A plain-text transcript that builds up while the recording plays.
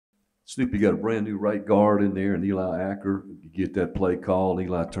Snoop, you got a brand new right guard in there, and Eli Acker. You get that play call, and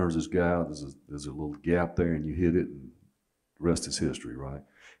Eli turns his guy out. There's a little gap there, and you hit it, and the rest is history, right?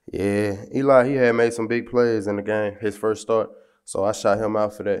 Yeah, Eli, he had made some big plays in the game, his first start. So I shot him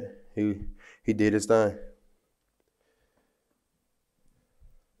out for that. He did his thing.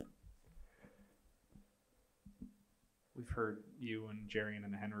 We've heard you and Jarian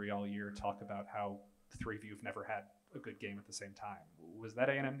and Henry all year talk about how the three of you have never had a good game at the same time. Was that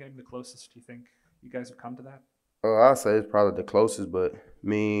A&M game the closest you think you guys have come to that? I'd say it's probably the closest, but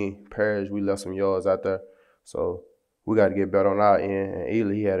me, Parrish, we left some yards out there. So we got to get better on our end. And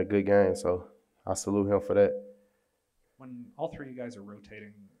Ely, he had a good game, so I salute him for that. When all three of you guys are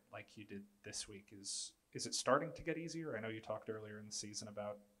rotating like you did this week, is it starting to get easier? I know you talked earlier in the season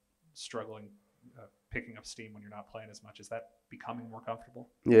about struggling picking up steam when you're not playing as much. Is that becoming more comfortable?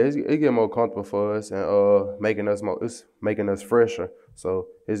 Yeah, it getting more comfortable for us and it's making us fresher. So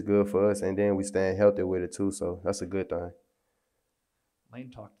it's good for us, and then we staying healthy with it too. So that's a good thing.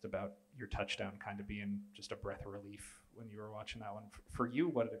 Lane talked about your touchdown kind of being just a breath of relief when you were watching that one. For you,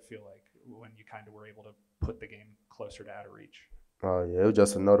 what did it feel like when you kind of were able to put the game closer to out of reach? Oh yeah, it was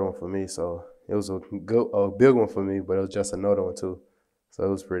just another one for me. So it was a big one for me, but it was just another one too. So it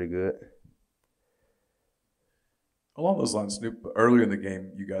was pretty good. Along those lines, Snoop, earlier in the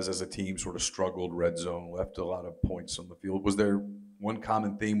game, you guys as a team sort of struggled red zone, left a lot of points on the field. Was there one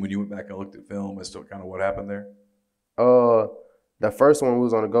common theme when you went back and looked at film as to kind of what happened there? The first one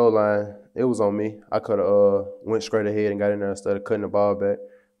was on the goal line. It was on me. I could have went straight ahead and got in there instead of cutting the ball back.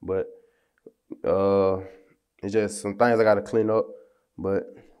 But it's just some things I got to clean up. But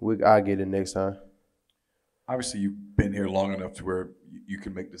I'll get it next time. Obviously, you've been here long enough to where you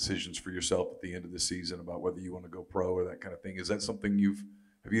can make decisions for yourself at the end of the season about whether you want to go pro or that kind of thing. Is that something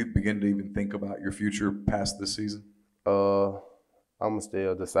have you begun to even think about your future past this season? I'm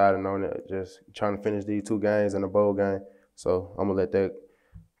still deciding on it. Just trying to finish these two games and a bowl game. So I'm gonna let that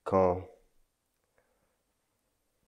come